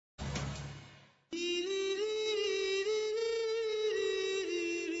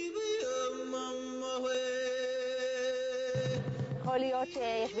יכול להיות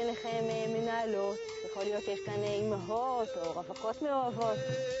שיש ביניכם מנהלות, יכול להיות שיש כאן אימהות או רווקות מאוהבות.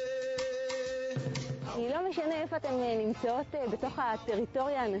 כי לא משנה איפה אתם נמצאות בתוך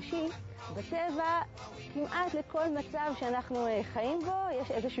הטריטוריה הנשית, בטבע כמעט לכל מצב שאנחנו חיים בו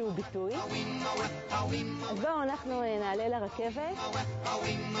יש איזשהו ביטוי. אז בואו אנחנו נעלה לרכבת.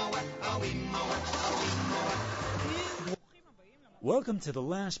 Welcome to the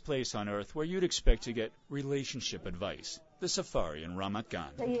last place on earth where you'd expect to get relationship advice, the safari in Ramat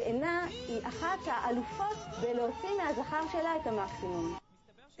Gan. היענה היא אחת האלופות בלהוציא מהזכר שלה את המקסימום.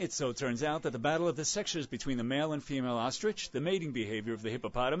 It so turns out that the battle of the sexes between the male and female ostrich, the mating behavior of the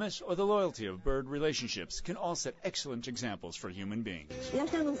hippopotamus, or the loyalty of bird relationships can all set excellent examples for human beings.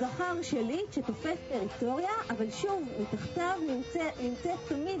 יש לנו זכר שלי שתופס טריטוריה, אבל שוב, מתחתיו נמצאת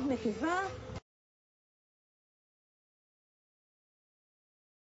תמיד נקבה.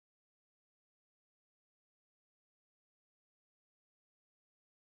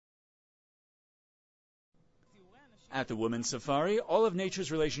 At the Women's Safari, all of nature's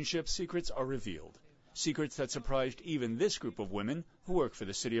relationship secrets are revealed. Secrets that surprised even this group of women who work for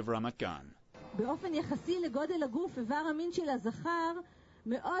the city of Ramat Gan. באופן יחסי לגודל הגוף, איבר המין של הזכר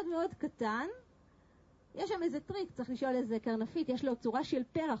מאוד מאוד קטן. יש שם איזה טריק, צריך לשאול איזה קרנפית, יש לו צורה של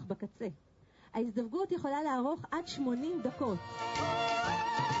פרח בקצה. ההזדווגות יכולה לארוך עד 80 דקות.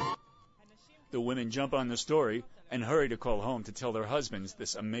 The women jump on the story and hurry to call home to tell their husbands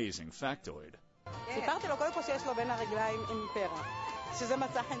this amazing factoid. סיפרתי לו קודם כל שיש לו בין הרגליים עם פרח, שזה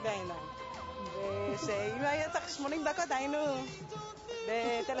מצא חן בעיניים. ושאם היה צריך 80 דקות היינו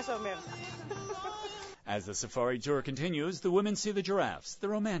בתל השומר. As the safari tour continues, the women see the giraffes, the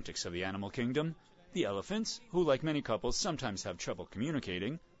romantics of the animal kingdom, the elephants, who like many couples sometimes have trouble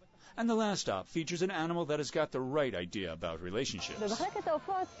communicating, and the last stop features an animal that has got the right idea about relationships. במחלקת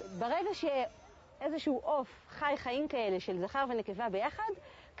העופות, ברגע שאיזשהו עוף חי חיים כאלה של זכר ונקבה ביחד,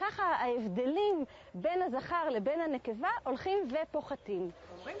 ככה ההבדלים בין הזכר לבין הנקבה הולכים ופוחתים.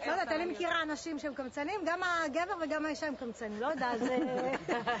 לא יודעת, אני מכירה אנשים שהם קמצנים, גם הגבר וגם האישה הם קמצנים. לא יודעת,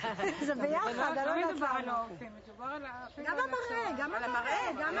 זה ביחד, אני לא יודעת למה. גם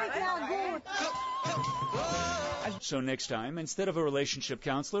המראה, גם ההתנהגות. So next time, instead of a relationship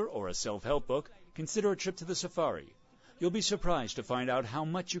counselor or a self-help book, consider a trip to the safari. You'll be surprised to find out how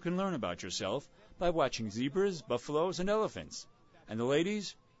much you can learn about yourself by watching zebras, buffaloes, and elephants. And the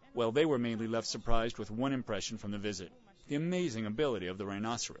ladies? Well, they were mainly left surprised with one impression from the visit, the amazing ability of the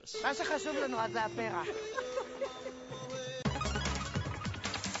rhinoceros. מה שחשוב לנו אז זה הפרח.